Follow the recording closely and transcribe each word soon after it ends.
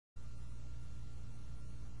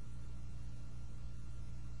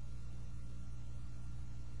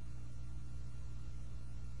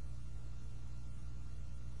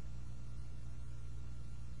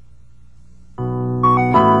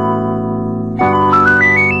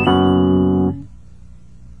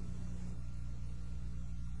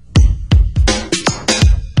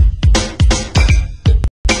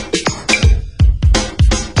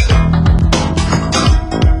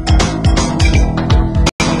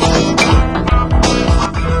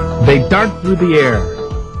They dart through the air,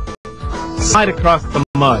 slide across the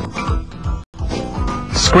mud,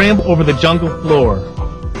 scramble over the jungle floor,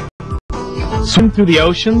 swim through the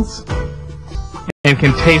oceans, and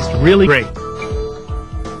can taste really great.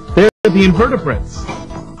 They're the invertebrates.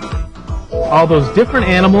 All those different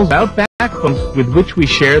animals without backbones with which we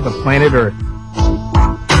share the planet Earth.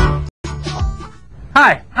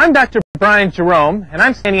 Hi, I'm Dr. Brian Jerome, and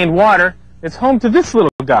I'm standing in water that's home to this little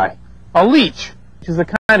guy, a leech, which is a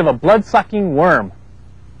kind of a blood-sucking worm.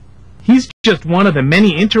 He's just one of the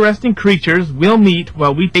many interesting creatures we'll meet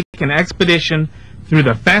while we take an expedition through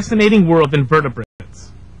the fascinating world of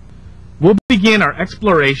invertebrates. We'll begin our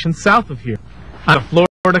exploration south of here, on the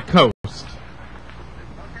Florida coast.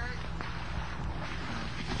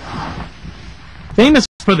 Famous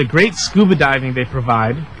for the great scuba diving they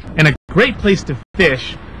provide, and a great place to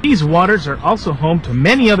fish, these waters are also home to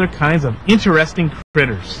many other kinds of interesting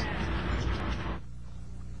critters.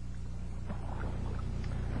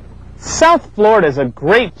 South Florida is a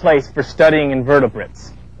great place for studying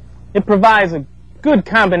invertebrates. It provides a good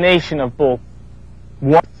combination of both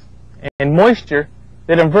warmth and moisture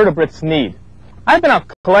that invertebrates need. I've been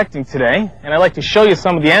out collecting today, and I'd like to show you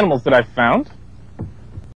some of the animals that I've found.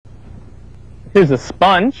 Here's a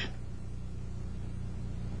sponge.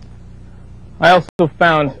 I also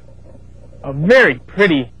found a very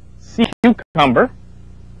pretty sea cucumber.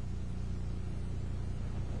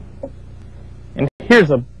 And here's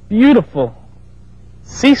a beautiful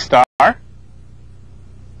sea star. And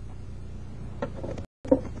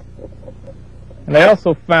I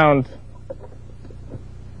also found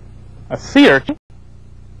a sea urchin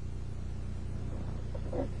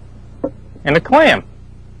and a clam.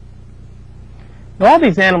 Now, all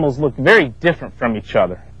these animals look very different from each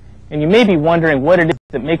other, and you may be wondering what it is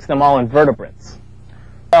that makes them all invertebrates.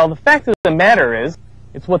 Well, the fact of the matter is,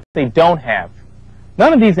 it's what they don't have.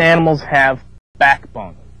 None of these animals have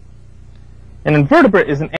backbone. An invertebrate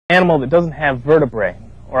is an animal that doesn't have vertebrae,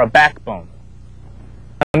 or a backbone.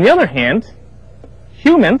 On the other hand,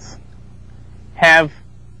 humans have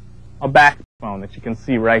a backbone that you can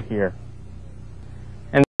see right here.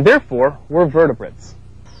 And therefore, we're vertebrates.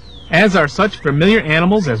 As are such familiar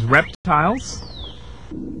animals as reptiles,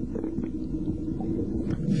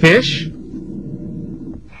 fish,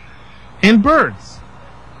 and birds.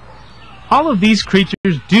 All of these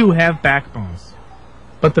creatures do have backbones.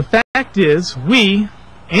 But the fact is, we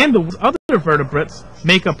and the other vertebrates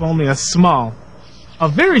make up only a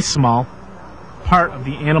very small, part of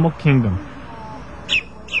the animal kingdom.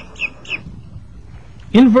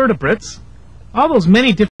 Invertebrates, all those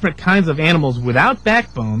many different kinds of animals without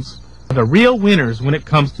backbones, are the real winners when it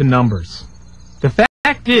comes to numbers. The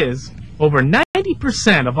fact is, over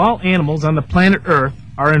 90% of all animals on the planet Earth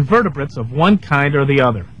are invertebrates of one kind or the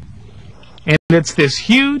other. And it's this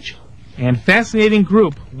huge and fascinating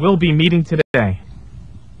group we'll be meeting today.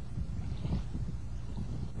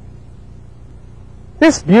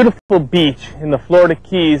 This beautiful beach in the Florida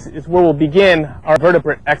Keys is where we'll begin our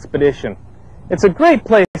vertebrate expedition. It's a great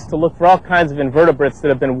place to look for all kinds of invertebrates that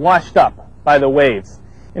have been washed up by the waves.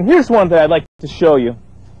 And here's one that I'd like to show you.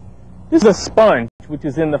 This is a sponge, which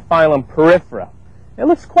is in the phylum Porifera. It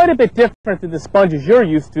looks quite a bit different than the sponges you're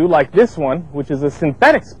used to, like this one, which is a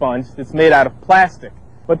synthetic sponge that's made out of plastic.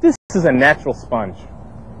 But this is a natural sponge.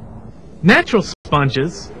 Natural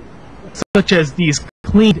sponges, such as these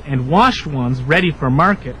cleaned and washed ones ready for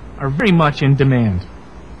market, are very much in demand.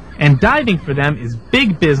 And diving for them is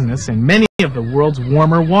big business in many of the world's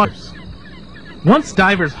warmer waters. Once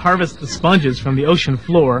divers harvest the sponges from the ocean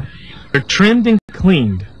floor, they're trimmed and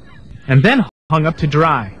cleaned, and then hung up to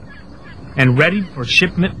dry, and ready for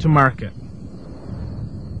shipment to market.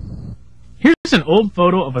 Here's an old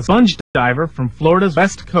photo of a sponge diver from Florida's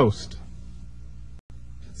west coast.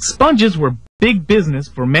 Sponges were big business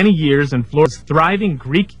for many years in Florida's thriving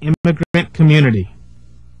Greek immigrant community.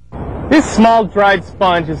 This small dried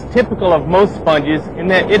sponge is typical of most sponges in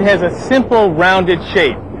that it has a simple rounded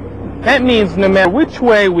shape. That means no matter which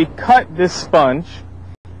way we cut this sponge,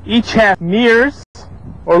 each half mirrors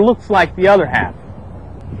or looks like the other half.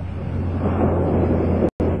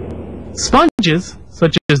 Sponges,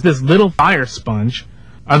 such as this little fire sponge,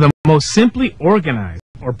 are the most simply organized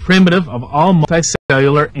or primitive of all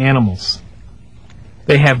multicellular animals.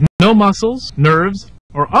 They have no muscles, nerves,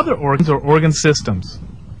 or other organs or organ systems.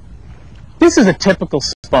 This is a typical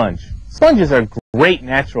sponge. Sponges are great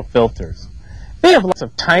natural filters. They have lots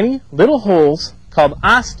of tiny little holes called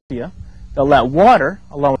ostia that let water,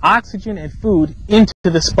 along with oxygen and food, into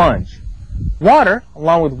the sponge. Water,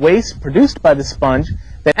 along with waste produced by the sponge,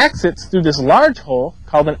 that exits through this large hole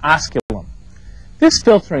called an osculum. This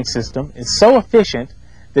filtering system is so efficient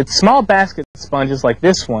that small basket sponges like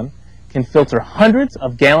this one can filter hundreds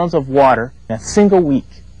of gallons of water in a single week.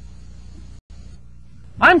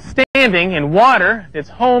 I'm standing in water that's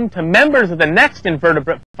home to members of the next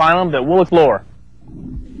invertebrate phylum that we'll explore.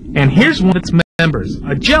 And here's one of its members,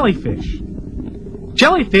 a jellyfish.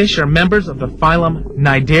 Jellyfish are members of the phylum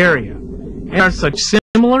Cnidaria and are such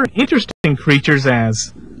similar, interesting creatures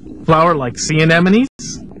as flower-like sea anemones,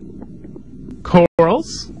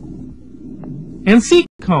 corals, and sea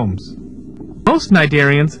combs. Most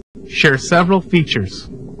cnidarians share several features.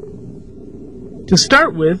 To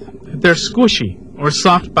start with, they're squishy or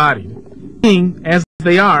soft-bodied, being, as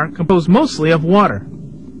they are, composed mostly of water.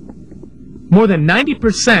 More than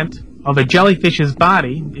 90% of a jellyfish's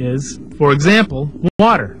body is, for example,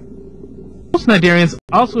 water. Most cnidarians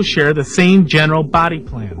also share the same general body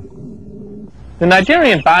plan. The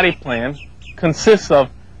cnidarian body plan consists of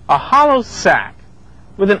a hollow sac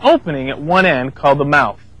with an opening at one end called the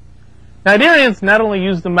mouth. Cnidarians not only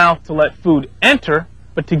use the mouth to let food enter,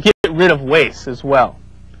 but to get rid of waste as well.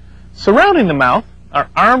 Surrounding the mouth are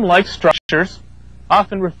arm-like structures,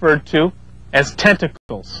 often referred to as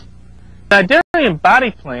tentacles. The cnidarian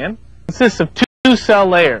body plan consists of two cell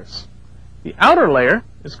layers. The outer layer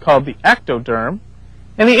is called the ectoderm,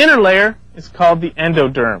 and the inner layer is called the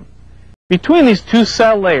endoderm. Between these two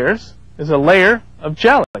cell layers is a layer of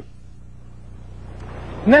jelly.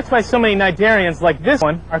 And that's why so many cnidarians, like this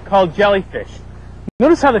one, are called jellyfish.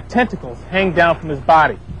 Notice how the tentacles hang down from his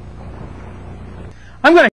body.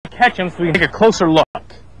 I'm going to catch him so we can take a closer look.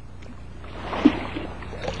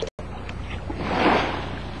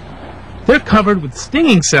 They're covered with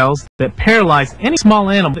stinging cells that paralyze any small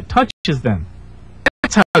animal that touches them.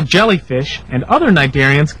 That's how jellyfish and other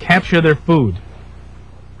cnidarians capture their food.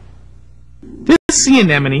 This sea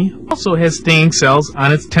anemone also has stinging cells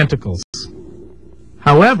on its tentacles.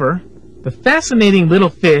 However, the fascinating little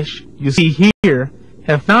fish you see here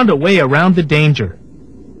have found a way around the danger.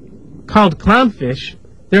 Called clownfish,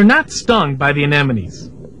 they're not stung by the anemones.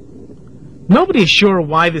 Nobody is sure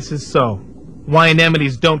why this is so, why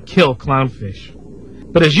anemones don't kill clownfish.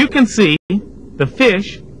 But as you can see, the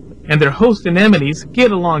fish and their host anemones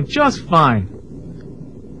get along just fine.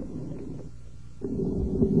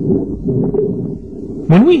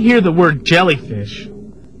 When we hear the word jellyfish,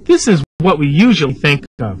 this is what we usually think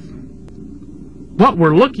of. What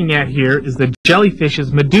we're looking at here is the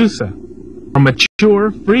jellyfish's medusa, or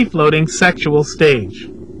mature, free-floating sexual stage.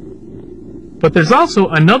 But there's also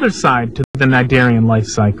another side to the cnidarian life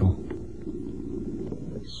cycle.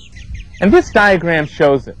 And this diagram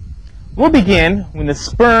shows it. We'll begin when the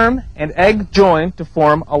sperm and egg join to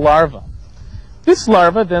form a larva. This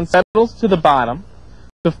larva then settles to the bottom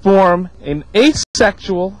to form an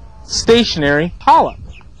asexual stationary polyp.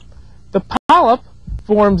 The polyp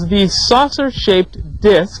forms these saucer-shaped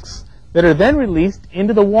discs that are then released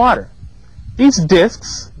into the water. These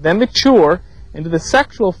discs then mature into the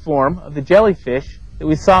sexual form of the jellyfish that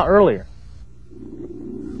we saw earlier.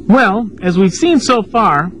 Well, as we've seen so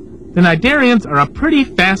far, the cnidarians are a pretty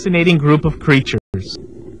fascinating group of creatures.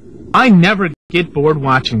 I never get bored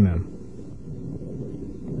watching them.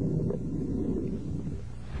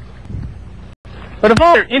 But of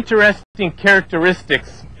all their interesting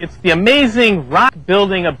characteristics, it's the amazing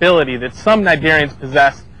rock-building ability that some cnidarians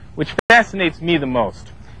possess which fascinates me the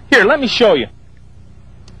most. Here, let me show you.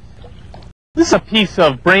 This is a piece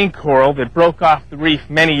of brain coral that broke off the reef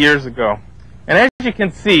many years ago. And as you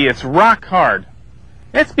can see, it's rock hard.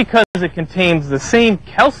 That's because it contains the same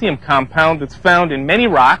calcium compound that's found in many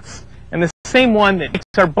rocks and the same one that makes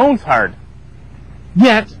our bones hard.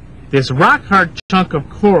 Yet, this rock-hard chunk of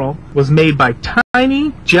coral was made by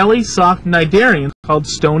tiny, jelly-soft cnidarians called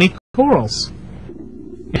stony corals.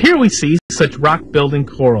 Here we see such rock-building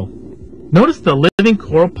coral. Notice the living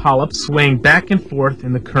coral polyps swaying back and forth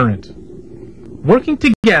in the current. Working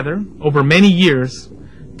together over many years,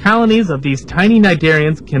 colonies of these tiny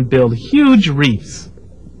cnidarians can build huge reefs.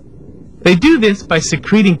 They do this by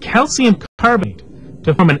secreting calcium carbonate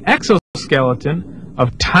to form an exoskeleton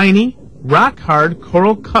of tiny, rock-hard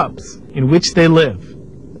coral cups in which they live.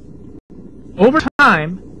 Over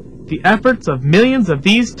time, the efforts of millions of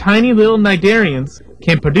these tiny little cnidarians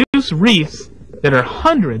can produce reefs that are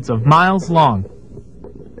hundreds of miles long.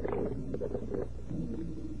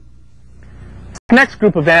 The next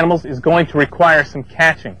group of animals is going to require some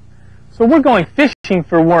catching. So we're going fishing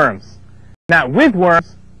for worms. Not with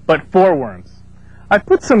worms, but for worms. I've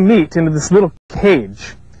put some meat into this little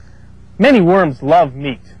cage. Many worms love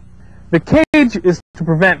meat. The cage is to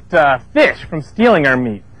prevent fish from stealing our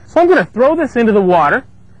meat. So I'm going to throw this into the water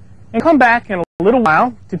and come back in a little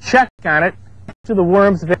while to check on it after the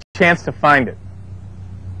worms have had a chance to find it.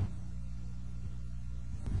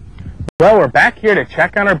 Well, we're back here to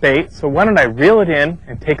check on our bait, so why don't I reel it in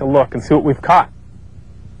and take a look and see what we've caught.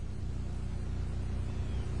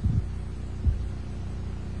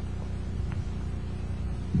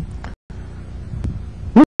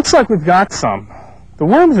 Looks like we've got some. The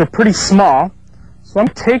worms are pretty small, so I'm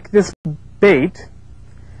going to take this bait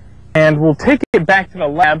and we'll take it back to the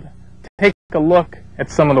lab to take a look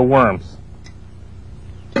at some of the worms.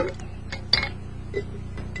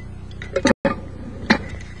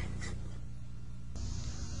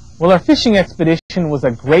 Well, our fishing expedition was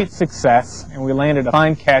a great success, and we landed a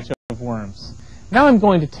fine catch of worms. Now I'm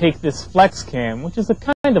going to take this flex cam, which is a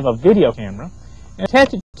kind of a video camera, and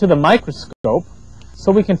attach it to the microscope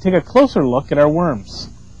so we can take a closer look at our worms.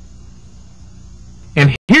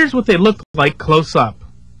 And here's what they look like close up.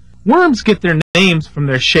 Worms get their names from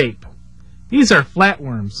their shape. These are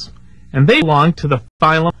flatworms, and they belong to the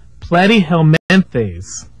phylum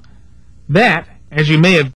Platyhelminthes. That, as you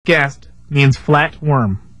may have guessed, means flat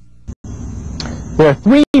worm. There are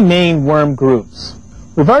three main worm groups.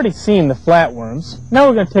 We've already seen the flatworms. Now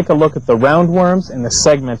we're going to take a look at the roundworms and the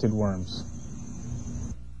segmented worms.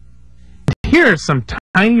 Here are some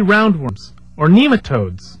tiny roundworms, or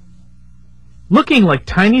nematodes. Looking like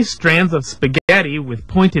tiny strands of spaghetti with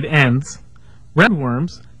pointed ends,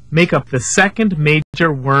 roundworms make up the second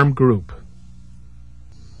major worm group.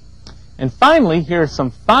 And finally, here are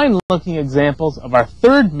some fine-looking examples of our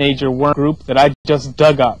third major worm group that I just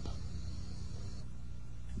dug up.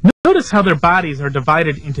 Notice how their bodies are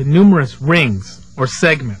divided into numerous rings, or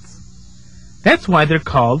segments. That's why they're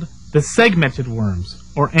called the segmented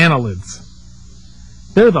worms, or annelids.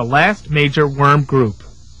 They're the last major worm group.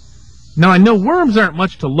 Now I know worms aren't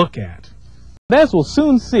much to look at, but as we'll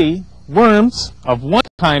soon see, worms of one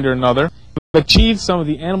kind or another have achieved some of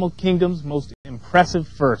the animal kingdom's most impressive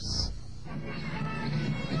firsts.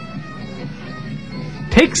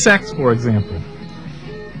 Take sex, for example.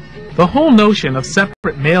 The whole notion of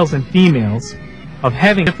separate males and females, of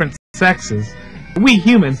having different sexes, that we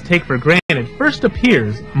humans take for granted first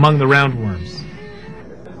appears among the roundworms.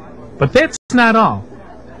 But that's not all.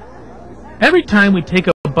 Every time we take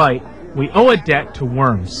a bite, we owe a debt to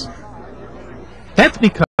worms. That's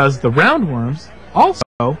because the roundworms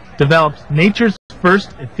also developed nature's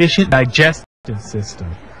first efficient digestive system.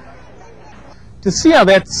 To see how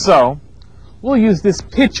that's so, we'll use this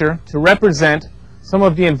picture to represent some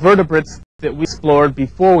of the invertebrates that we explored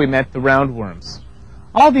before we met the roundworms.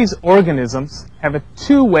 All these organisms have a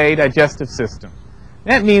two-way digestive system.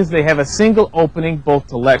 That means they have a single opening both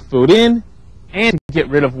to let food in and to get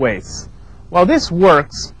rid of waste. While this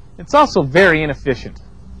works, it's also very inefficient.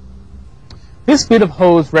 This bit of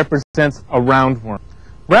hose represents a roundworm.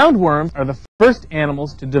 Roundworms are the first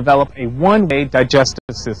animals to develop a one-way digestive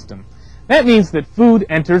system. That means that food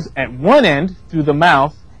enters at one end through the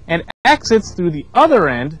mouth and exits through the other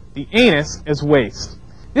end, the anus, as waste.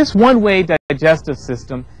 This one-way digestive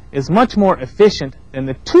system is much more efficient than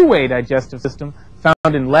the two-way digestive system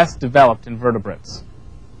found in less developed invertebrates.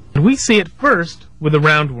 And we see it first with the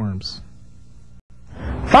roundworms.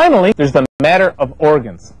 Finally, there's the matter of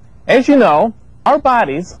organs. As you know, our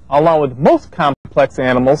bodies, along with most complex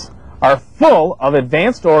animals, are full of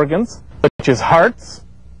advanced organs such as hearts,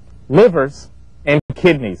 livers, and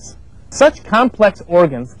kidneys. Such complex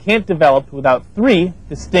organs can't develop without three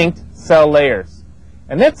distinct cell layers.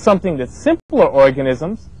 And that's something that simpler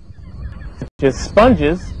organisms, such as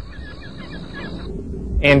sponges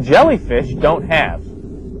and jellyfish, don't have.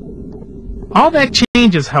 All that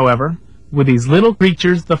changes, however, with these little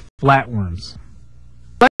creatures, the flatworms.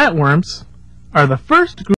 Flatworms are the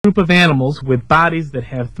first group of animals with bodies that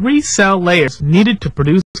have three cell layers needed to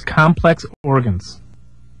produce complex organs.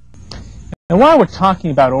 And while we're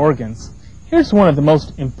talking about organs, here's one of the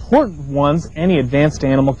most important ones any advanced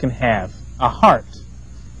animal can have, a heart.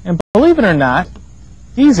 And believe it or not,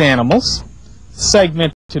 these animals,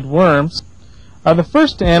 segmented worms, are the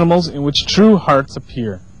first animals in which true hearts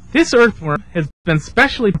appear. This earthworm has been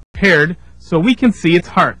specially prepared so we can see its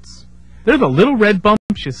hearts. They're the little red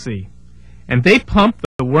bumps you see, and they pump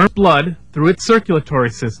the worm's blood through its circulatory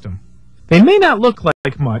system. They may not look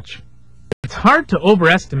like much, but it's hard to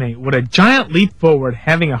overestimate what a giant leap forward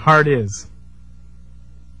having a heart is.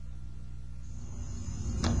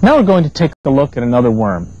 Now we're going to take a look at another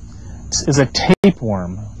worm. This is a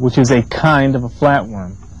tapeworm, which is a kind of a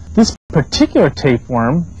flatworm. This particular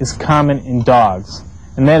tapeworm is common in dogs,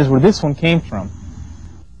 and that is where this one came from.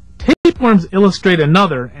 Tapeworms illustrate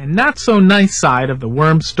another and not so nice side of the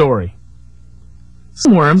worm story.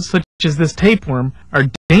 Some worms, such as this tapeworm, are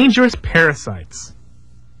dangerous parasites.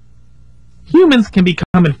 Humans can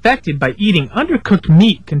become infected by eating undercooked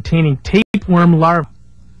meat containing tapeworm larvae.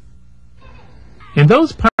 In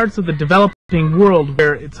those parts of the developing world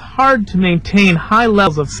where it's hard to maintain high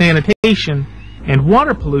levels of sanitation and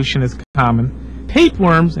water pollution is common,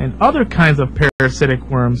 tapeworms and other kinds of parasitic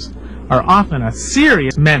worms are often a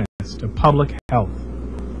serious menace to public health.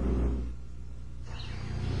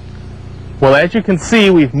 Well, as you can see,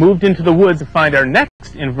 we've moved into the woods to find our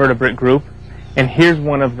next invertebrate group, and here's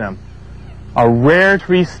one of them, a rare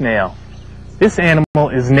tree snail. This animal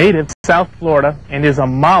is native to South Florida and is a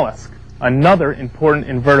mollusk, another important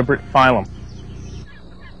invertebrate phylum.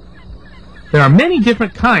 There are many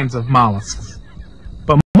different kinds of mollusks,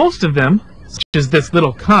 but most of them, such as this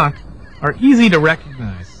little conch, are easy to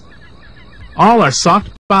recognize. All are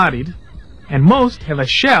soft-bodied, and most have a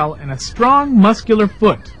shell and a strong muscular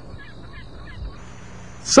foot.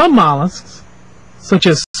 Some mollusks, such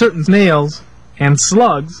as certain snails and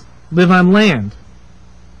slugs, live on land.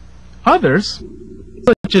 Others,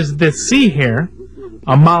 such as this sea hare,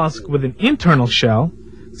 a mollusk with an internal shell,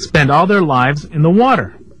 spend all their lives in the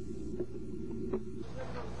water.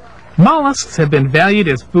 Mollusks have been valued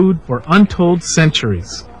as food for untold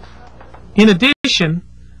centuries. In addition,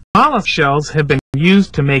 mollusk shells have been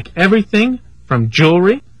used to make everything from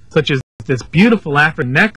jewelry, such as this beautiful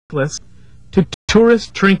African necklace, to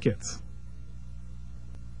tourist trinkets.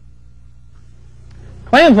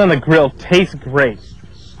 Clams on the grill taste great.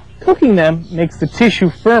 Cooking them makes the tissue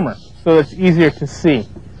firmer, so it's easier to see.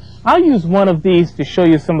 I'll use one of these to show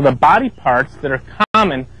you some of the body parts that are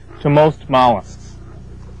common to most mollusks.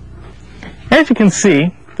 As you can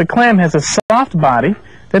see, the clam has a soft body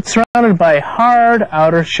that's surrounded by a hard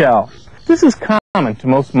outer shell. This is common to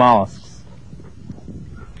most mollusks.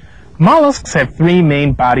 Mollusks have three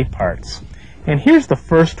main body parts, and here's the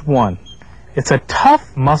first one. It's a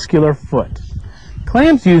tough, muscular foot.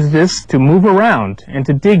 Clams use this to move around and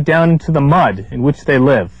to dig down into the mud in which they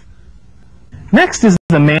live. Next is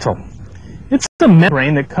the mantle. It's the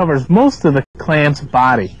membrane that covers most of the clam's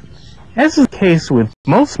body. As is the case with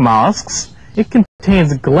most mollusks, it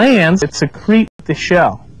contains glands that secrete the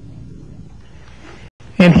shell.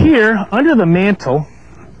 And here, under the mantle,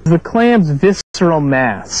 is the clam's visceral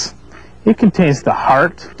mass. It contains the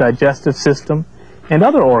heart, digestive system, and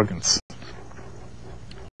other organs.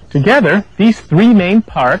 Together, these three main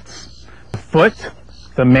parts, the foot,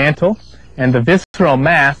 the mantle, and the visceral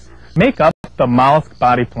mass, make up the mollusk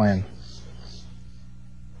body plan.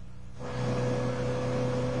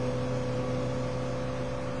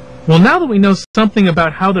 Well, now that we know something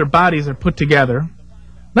about how their bodies are put together,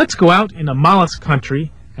 let's go out into mollusk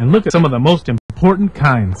country and look at some of the most important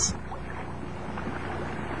kinds.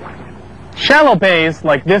 Shallow bays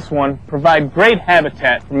like this one provide great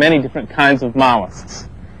habitat for many different kinds of mollusks.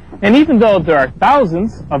 And even though there are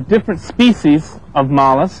thousands of different species of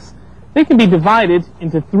mollusks, they can be divided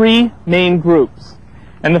into three main groups.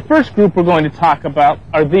 And the first group we're going to talk about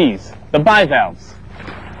are these, the bivalves.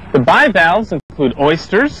 The bivalves include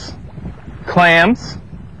oysters, clams,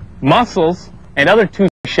 mussels, and other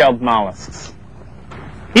two-shelled mollusks.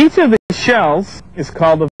 Each of the shells is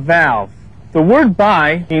called a valve. The word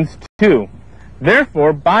bi means two.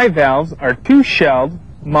 Therefore, bivalves are two-shelled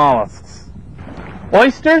mollusks.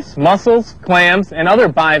 Oysters, mussels, clams, and other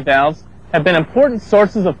bivalves have been important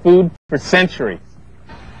sources of food for centuries.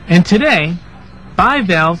 And today,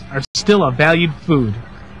 bivalves are still a valued food,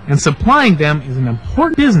 and supplying them is an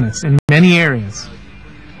important business in many areas.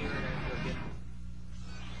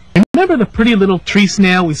 Remember the pretty little tree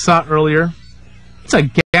snail we saw earlier? It's a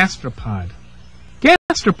gastropod.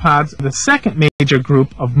 Gastropods are the second major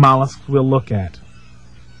group of mollusks we'll look at.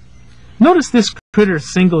 Notice this critter's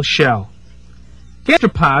single shell.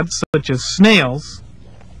 Gastropods, such as snails,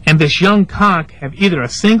 and this young conch have either a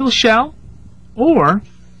single shell or,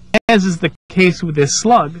 as is the case with this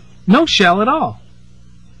slug, no shell at all.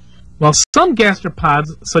 While some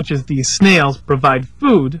gastropods, such as these snails, provide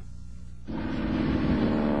food,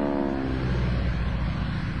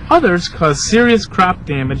 others cause serious crop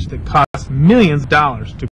damage that costs millions of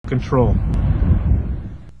dollars to control.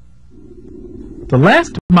 The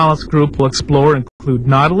last mollusk group we'll explore include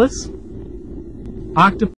nautilus,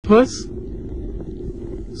 octopus,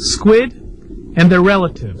 squid, and their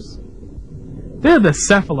relatives. They're the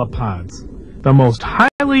cephalopods, the most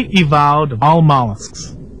highly evolved of all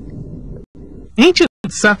mollusks. Ancient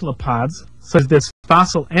cephalopods, such as this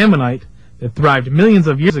fossil ammonite that thrived millions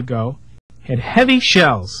of years ago, had heavy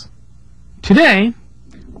shells. Today,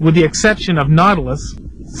 with the exception of nautilus,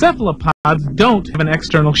 cephalopods don't have an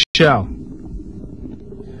external shell.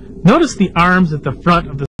 Notice the arms at the front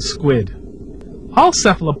of the squid. All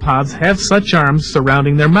cephalopods have such arms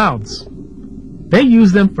surrounding their mouths. They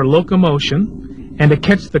use them for locomotion and to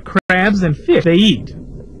catch the crabs and fish they eat.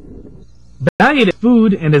 Valued as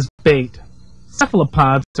food and as bait,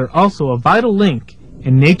 cephalopods are also a vital link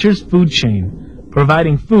in nature's food chain,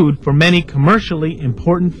 providing food for many commercially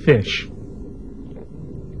important fish.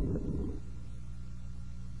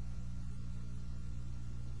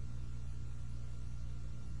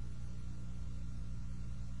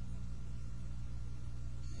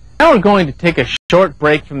 Now we're going to take a short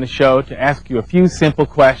break from the show to ask you a few simple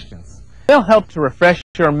questions. They'll help to refresh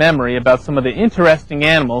your memory about some of the interesting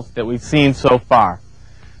animals that we've seen so far.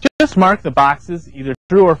 Just mark the boxes either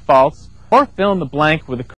true or false, or fill in the blank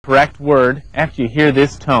with the correct word after you hear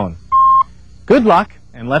this tone. Good luck,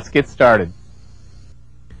 and let's get started.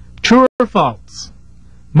 True or false?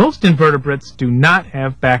 Most invertebrates do not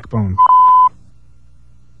have backbone.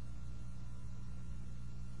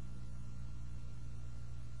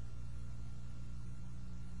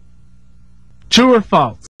 True or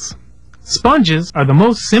false? Sponges are the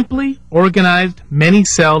most simply organized,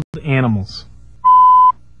 many-celled animals.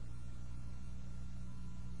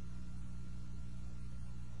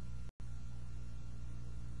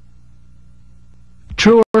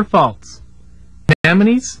 True or false?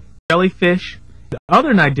 Anemones, jellyfish, and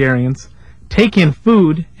other cnidarians take in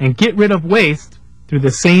food and get rid of waste through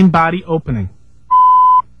the same body opening.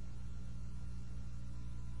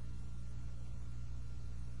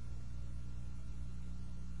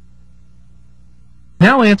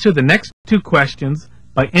 Now answer the next two questions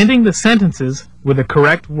by ending the sentences with the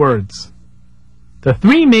correct words. The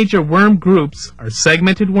three major worm groups are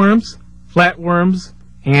segmented worms, flatworms,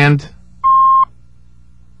 and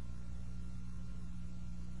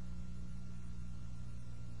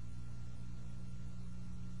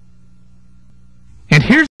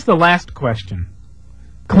here's the last question.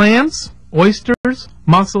 Clams, oysters,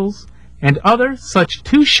 mussels, and other such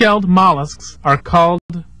two-shelled mollusks are called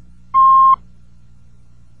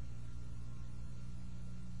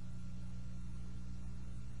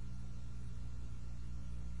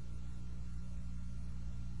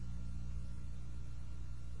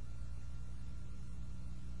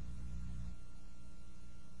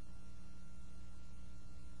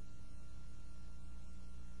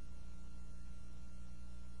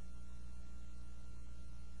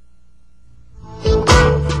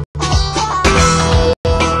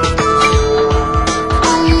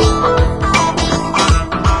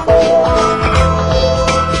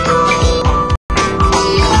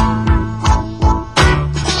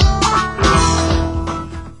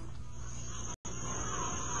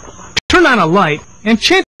Turn on a light, and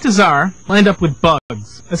chances are you'll end up with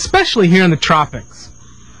bugs, especially here in the tropics.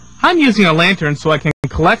 I'm using a lantern so I can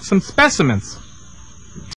collect some specimens.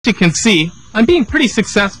 As you can see, I'm being pretty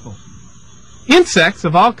successful. Insects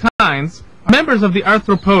of all kinds are members of the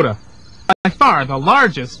arthropoda, by far the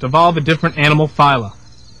largest of all the different animal phyla.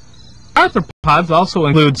 Arthropods also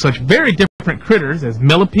include such very different critters as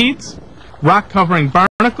millipedes, rock-covering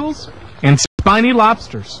barnacles, and spiny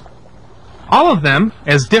lobsters. All of them,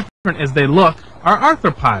 as different as they look, are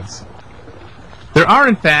arthropods. There are,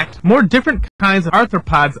 in fact, more different kinds of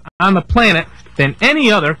arthropods on the planet than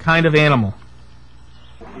any other kind of animal.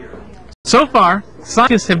 So far,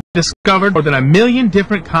 scientists have discovered more than 1 million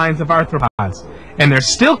different kinds of arthropods, and they're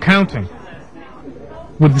still counting.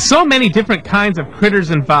 With so many different kinds of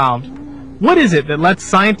critters involved, what is it that lets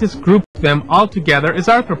scientists group them all together as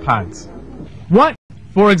arthropods? What,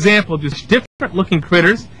 for example, do such different-looking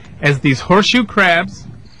critters as these horseshoe crabs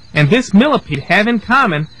and this millipede have in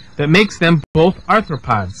common that makes them both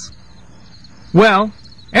arthropods? Well,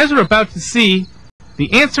 as we're about to see,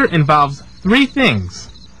 the answer involves 3 things.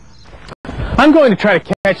 I'm going to try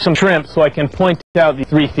to catch some shrimp so I can point out the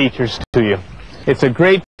 3 features to you. It's a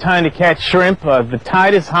great time to catch shrimp. The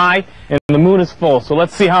tide is high and the moon is full, so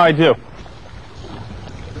let's see how I do.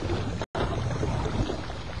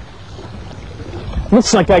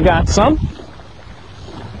 Looks like I got some.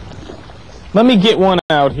 Let me get one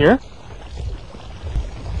out here.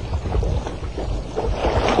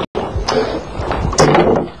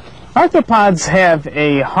 Arthropods have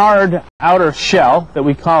a hard outer shell that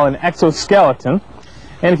we call an exoskeleton.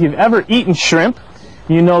 And if you've ever eaten shrimp,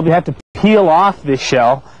 you know you have to peel off this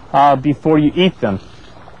shell before you eat them.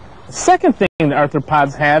 The second thing that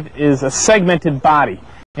arthropods have is a segmented body.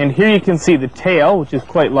 And here you can see the tail, which is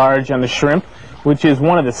quite large on the shrimp, which is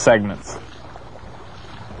one of the segments.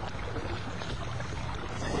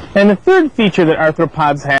 And the third feature that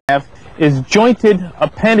arthropods have is jointed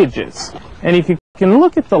appendages. And if you can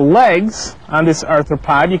look at the legs on this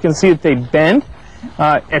arthropod, you can see that they bend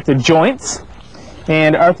at the joints.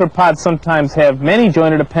 And arthropods sometimes have many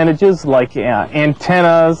jointed appendages like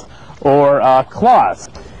antennas or claws.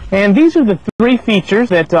 And these are the three features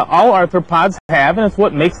that all arthropods have, and it's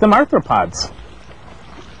what makes them arthropods.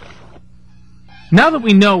 Now that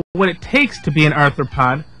we know what it takes to be an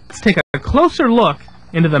arthropod, let's take a closer look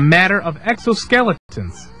into the matter of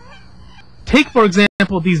exoskeletons. Take, for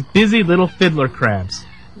example, these busy little fiddler crabs.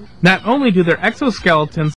 Not only do their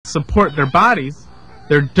exoskeletons support their bodies,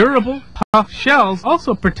 their durable, tough shells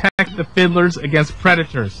also protect the fiddlers against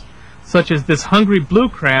predators, such as this hungry blue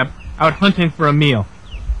crab out hunting for a meal.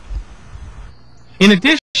 In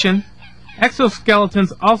addition,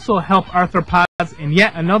 exoskeletons also help arthropods in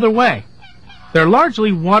yet another way. They're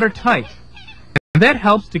largely watertight, and that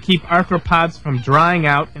helps to keep arthropods from drying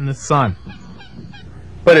out in the sun.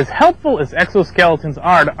 But as helpful as exoskeletons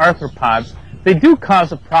are to arthropods, they do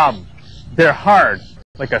cause a problem. They're hard,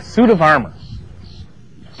 like a suit of armor.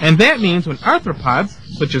 And that means when arthropods,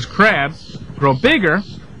 such as crabs, grow bigger,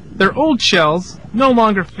 their old shells no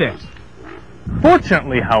longer fit.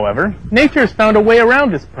 Fortunately, however, nature has found a way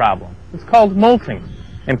around this problem. It's called molting,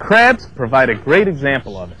 and crabs provide a great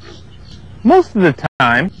example of it. Most of the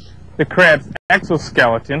time, the crab's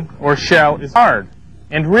exoskeleton, or shell, is hard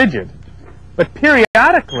and rigid. But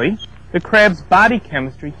periodically, the crab's body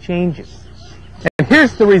chemistry changes. And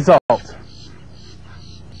here's the result.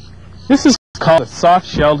 This is called a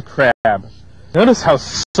soft-shelled crab. Notice how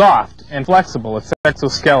soft and flexible its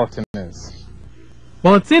exoskeleton is.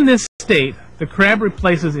 While it's in this state, the crab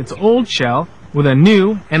replaces its old shell with a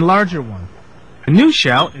new and larger one. The new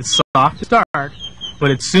shell is soft to start,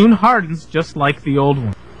 but it soon hardens just like the old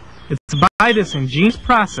one. It's by this ingenious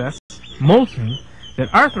process, molting, that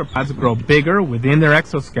arthropods grow bigger within their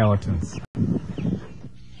exoskeletons.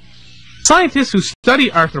 Scientists who study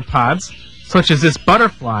arthropods, such as this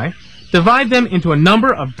butterfly, divide them into a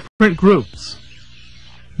number of different groups.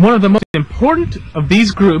 One of the most important of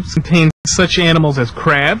these groups contains such animals as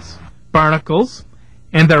crabs, barnacles,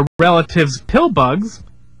 and their relatives pillbugs,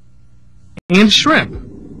 and shrimp.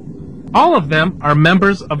 All of them are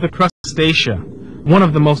members of the Crustacea, one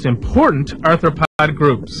of the most important arthropod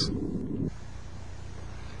groups.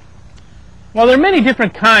 While there are many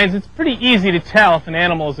different kinds, it's pretty easy to tell if an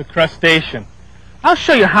animal is a crustacean. I'll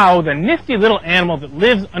show you how the nifty little animal that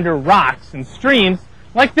lives under rocks and streams,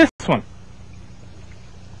 like this one.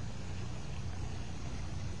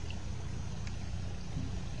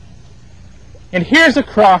 And here's a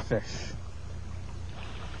crawfish.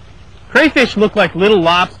 Crayfish look like little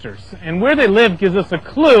lobsters, and where they live gives us a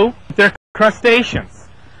clue that they're crustaceans.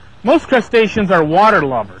 Most crustaceans are water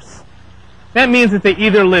lovers. That means that they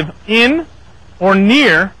either live in or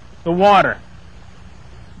near the water.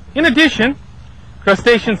 In addition,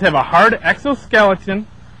 crustaceans have a hard exoskeleton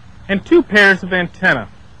and 2 pairs of antennae.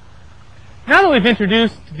 Now that we've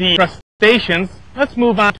introduced the crustaceans, let's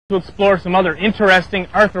move on to explore some other interesting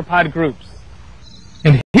arthropod groups.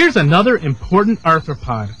 And here's another important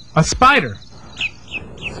arthropod, a spider.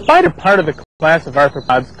 Spiders are part of the class of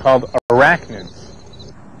arthropods called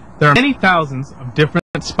arachnids. There are many thousands of different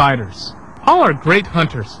spiders. All are great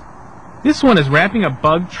hunters. This one is wrapping a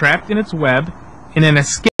bug trapped in its web in an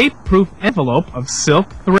escape-proof envelope of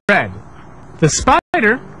silk thread. The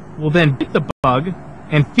spider will then bite the bug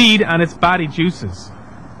and feed on its body juices.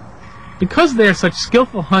 Because they are such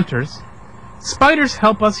skillful hunters, spiders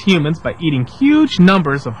help us humans by eating huge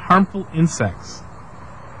numbers of harmful insects.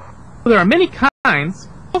 There are many kinds.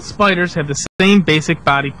 All spiders have the same basic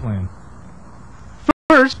body plan.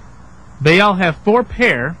 First, they all have 4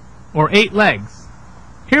 pair, or 8 legs.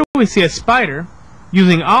 Here we see a spider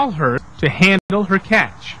using all hers to handle her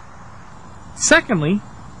catch. Secondly,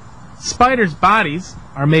 spiders' bodies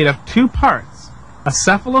are made of 2 parts, a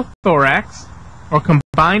cephalothorax, or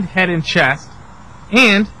combined head and chest,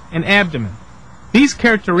 and an abdomen. These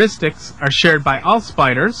characteristics are shared by all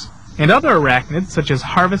spiders and other arachnids such as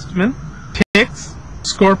harvestmen, ticks,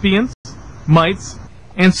 scorpions, mites,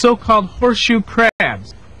 and so-called horseshoe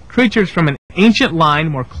crabs, creatures from an ancient line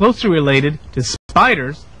more closely related to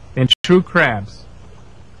spiders than true crabs.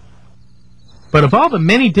 But of all the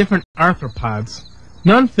many different arthropods,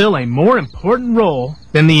 none fill a more important role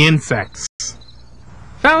than the insects.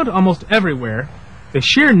 Found almost everywhere, the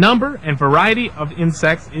sheer number and variety of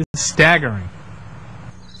insects is staggering.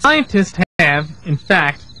 Scientists have, in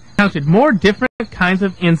fact, counted more different kinds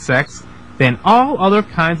of insects than all other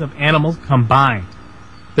kinds of animals combined.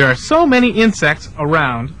 There are so many insects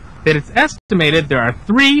around that it's estimated there are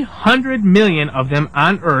 300 million of them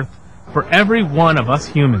on Earth for every one of us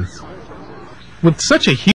humans. With such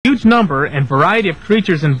a huge number and variety of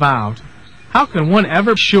creatures involved, how can one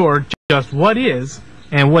ever be sure just what is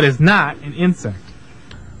and what is not an insect?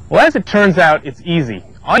 Well, as it turns out, it's easy.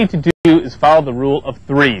 All you need to do is follow the rule of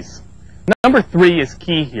 3s. Number 3 is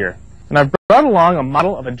key here, and I've brought along a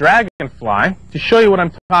model of a dragonfly to show you what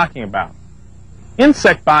I'm talking about.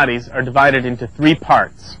 Insect bodies are divided into 3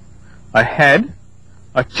 parts: a head,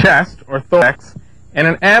 a chest or thorax, and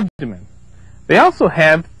an abdomen. They also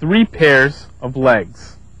have 3 pairs of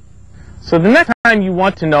legs. So the next time you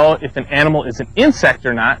want to know if an animal is an insect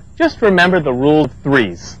or not, just remember the rule of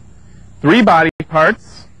 3s. 3 body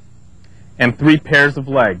parts and 3 pairs of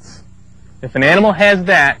legs. If an animal has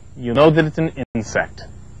that, you know that it's an insect.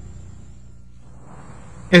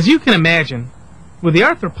 As you can imagine, with the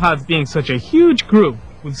arthropods being such a huge group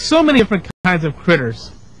with so many different kinds of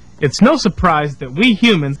critters, it's no surprise that we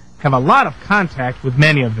humans have a lot of contact with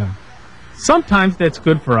many of them. Sometimes that's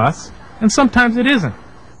good for us, and sometimes it isn't.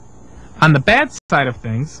 On the bad side of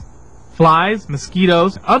things, flies,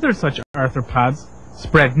 mosquitoes, and other such arthropods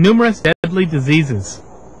spread numerous deadly diseases.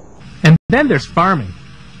 And then there's farming.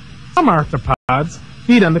 Some arthropods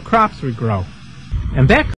feed on the crops we grow, and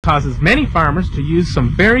that causes many farmers to use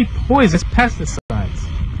some very poisonous pesticides.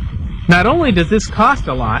 Not only does this cost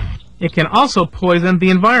a lot, it can also poison the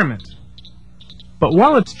environment. But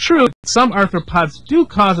while it's true that some arthropods do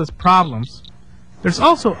cause us problems, there's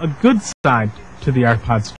also a good side to the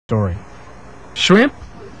arthropod story. Shrimp,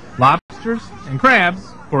 lobsters, and crabs,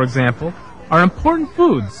 for example, are important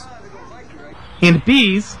foods. And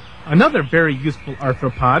bees, another very useful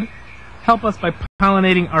arthropod, help us by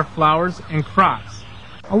pollinating our flowers and crops,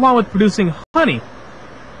 along with producing honey.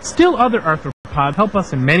 Still, other arthropods help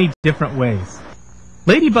us in many different ways.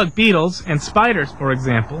 Ladybug beetles and spiders, for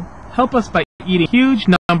example, help us by eating huge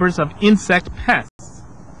numbers of insect pests,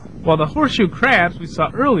 while the horseshoe crabs we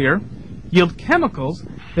saw earlier yield chemicals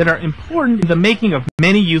that are important in the making of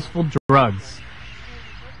many useful drugs.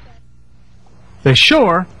 The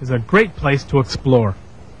shore is a great place to explore.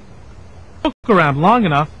 Look around long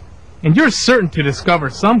enough, and you're certain to discover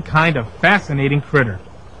some kind of fascinating critter.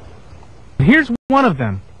 Here's one of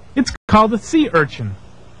them. It's called a sea urchin.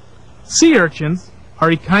 Sea urchins are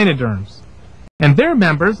echinoderms, and they're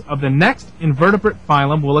members of the next invertebrate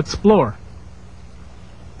phylum we'll explore.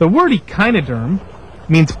 The word echinoderm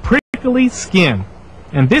means prickly skin,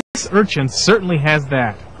 and this urchin certainly has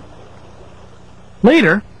that.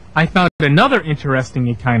 Later, I found another interesting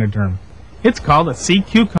echinoderm. It's called a sea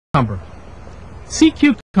cucumber. Sea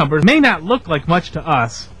cucumbers may not look like much to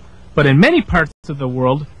us, but in many parts of the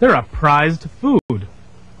world, they're a prized food.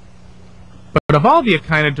 But of all the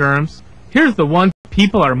echinoderms, here's the one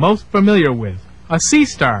people are most familiar with, a sea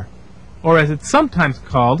star, or as it's sometimes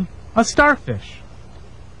called, a starfish.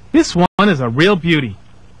 This one is a real beauty.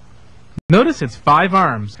 Notice its 5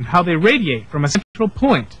 arms and how they radiate from a central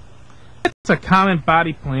point. That's a common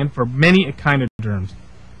body plan for many echinoderms.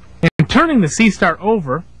 And turning the sea star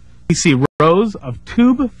over, we see rows of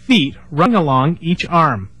tube feet running along each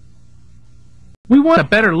arm. We want a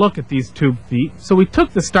better look at these tube feet, so we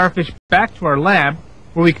took the starfish back to our lab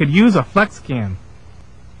where we could use a flex cam.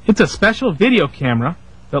 It's a special video camera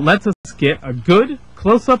that lets us get a good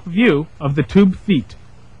close-up view of the tube feet.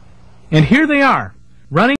 And here they are,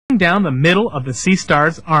 running down the middle of the sea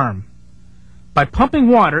star's arm. By pumping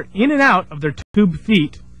water in and out of their tube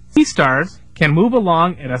feet, sea stars can move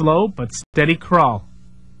along at a slow but steady crawl.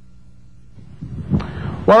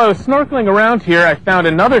 While I was snorkeling around here, I found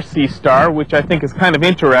another sea star, which I think is kind of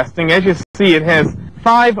interesting. As you see, it has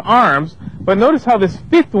 5 arms, but notice how this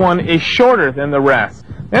 5th one is shorter than the rest.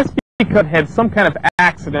 That's because it had some kind of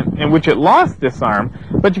accident in which it lost this arm,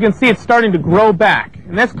 but you can see it's starting to grow back,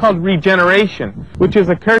 and that's called regeneration, which is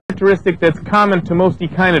a characteristic that's common to most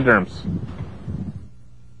echinoderms.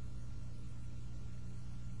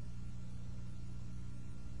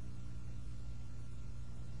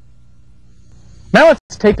 Now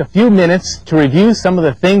let's take a few minutes to review some of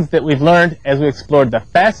the things that we've learned as we explored the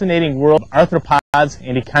fascinating world of arthropods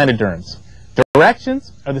and echinoderms.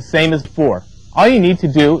 Directions are the same as before. All you need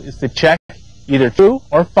to do is to check either true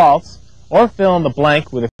or false, or fill in the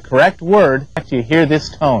blank with a correct word after you hear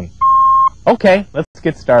this tone. Okay, let's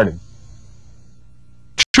get started.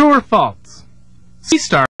 True or false? Sea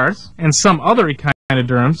stars and some other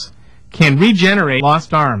echinoderms can regenerate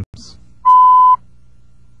lost arms.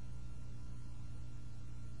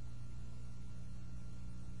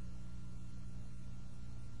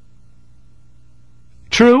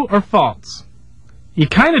 True or false?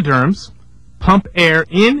 Echinoderms pump air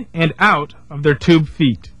in and out of their tube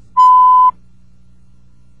feet.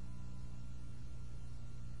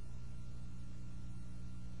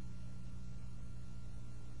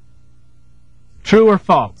 True or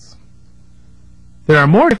false? There are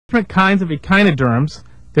more different kinds of echinoderms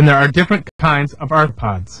than there are different kinds of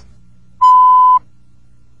arthropods.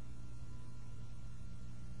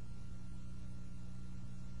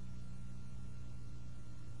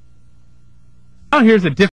 here's a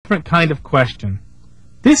different kind of question.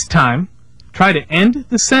 This time, try to end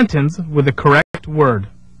the sentence with the correct word.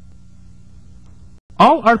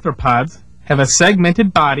 All arthropods have a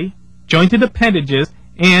segmented body, jointed appendages,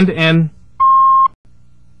 and an...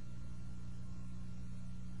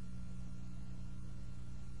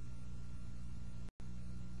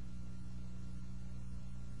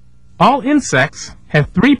 All insects have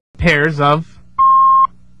 3 pairs of...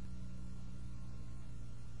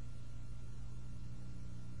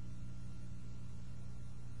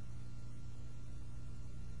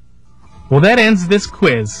 Well, that ends this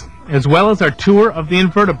quiz, as well as our tour of the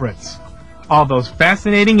invertebrates, all those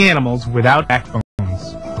fascinating animals without backbone.